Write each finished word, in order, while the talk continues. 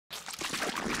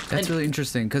That's really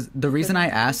interesting, because the reason I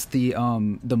asked the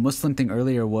Muslim thing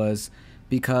earlier was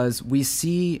because we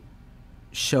see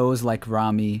shows like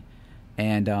Rami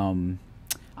and I'm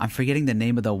forgetting the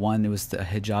name of the one. It was the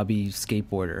hijabi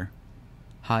skateboarder.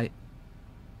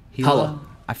 Hala.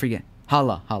 I forget.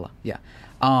 Hala. Yeah.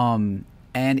 And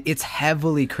it's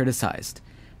heavily criticized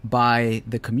by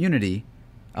the community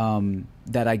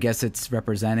that I guess it's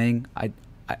representing. I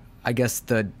guess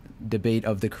the debate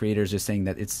of the creators is saying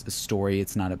that it's a story,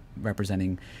 it's not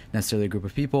representing necessarily a group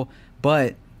of people.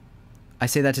 But I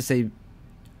say that to say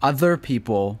other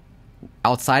people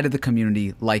outside of the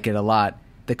community like it a lot.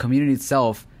 The community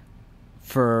itself,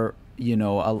 for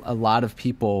a lot of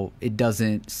people, it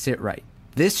doesn't sit right.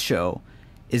 This show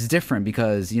is different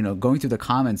because going through the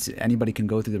comments, anybody can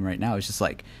go through them right now. It's just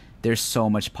like there's so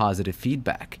much positive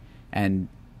feedback, and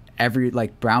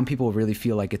brown people really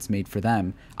feel like it's made for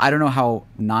them. I don't know how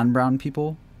non-brown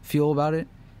people feel about it,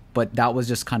 but that was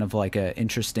just kind of like an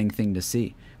interesting thing to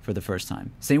see for the first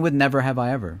time. Same with Never Have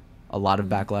I Ever. A lot of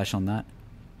backlash on that.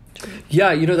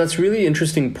 Yeah, that's a really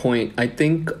interesting point. I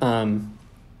think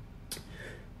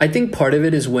part of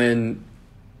it is when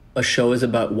a show is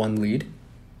about one lead,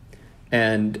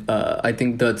 and I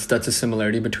think that's a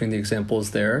similarity between the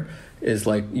examples there. Is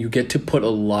like you get to put a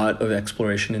lot of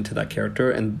exploration into that character,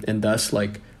 and thus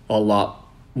like a lot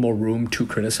more room to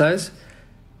criticize.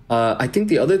 I think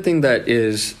the other thing that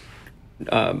is,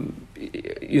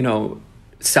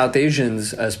 South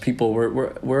Asians as people,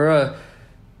 we're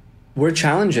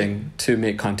challenging to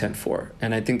make content for,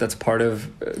 and I think that's part of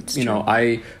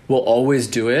I will always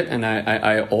do it, and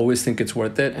I always think it's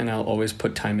worth it, and I'll always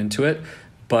put time into it,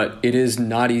 but it is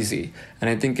not easy, and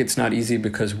I think it's not easy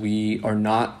because we are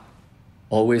not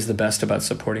always the best about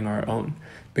supporting our own,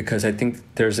 because I think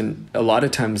there's a lot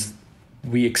of times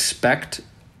we expect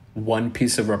one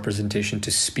piece of representation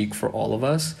to speak for all of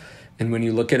us, and when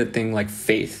you look at a thing like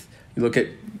faith, you look at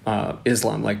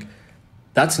Islam, like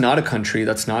that's not a country,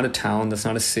 that's not a town, that's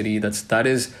not a city, that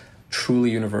is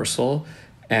truly universal,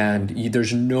 and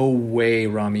there's no way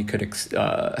Rami could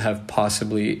have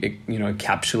possibly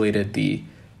encapsulated the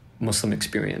Muslim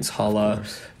experience. Hala,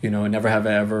 Never Have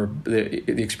I Ever,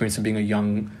 the experience of being a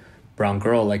young brown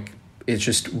girl, like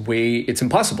it's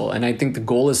impossible. And I think the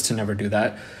goal is to never do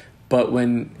that. But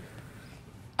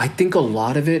I think a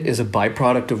lot of it is a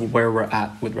byproduct of where we're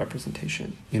at with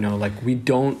representation. Like we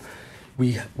don't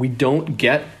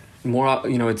get more,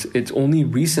 it's only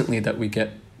recently that we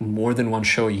get more than one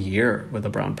show a year with a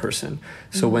brown person.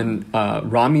 So when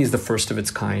Rami is the first of its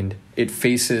kind, it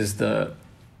faces the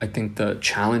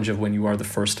challenge of when you are the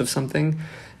first of something,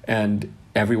 and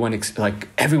everyone is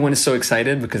so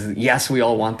excited because yes, we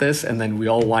all want this, and then we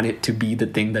all want it to be the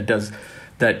thing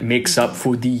that makes up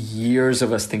for the years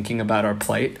of us thinking about our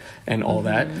plight and all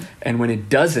that. And when it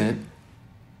doesn't,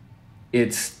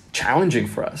 it's challenging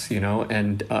for us,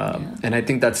 and I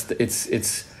think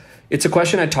it's a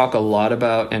question I talk a lot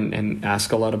about and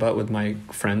ask a lot about with my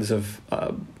friends of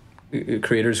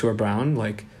creators who are brown,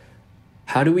 like,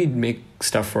 how do we make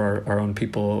stuff for our own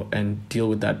people and deal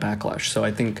with that backlash? So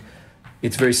I think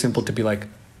it's very simple to be like,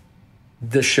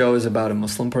 this show is about a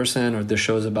Muslim person or this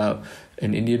show is about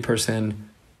an Indian person.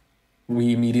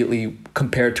 We immediately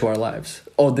compare it to our lives.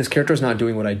 Oh, this character is not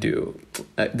doing what I do.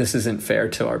 This isn't fair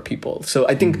to our people. So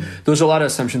I think there's a lot of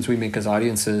assumptions we make as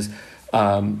audiences.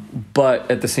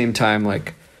 But at the same time,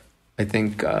 like, I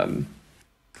think, I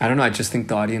don't know, I just think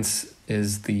the audience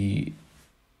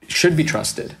should be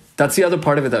trusted. That's the other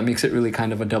part of it that makes it really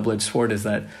kind of a double-edged sword, is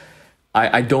that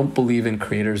I don't believe in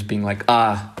creators being like,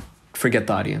 forget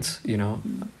the audience,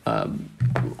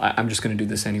 I'm just going to do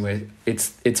this anyway.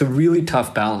 It's a really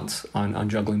tough balance on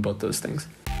juggling both those things.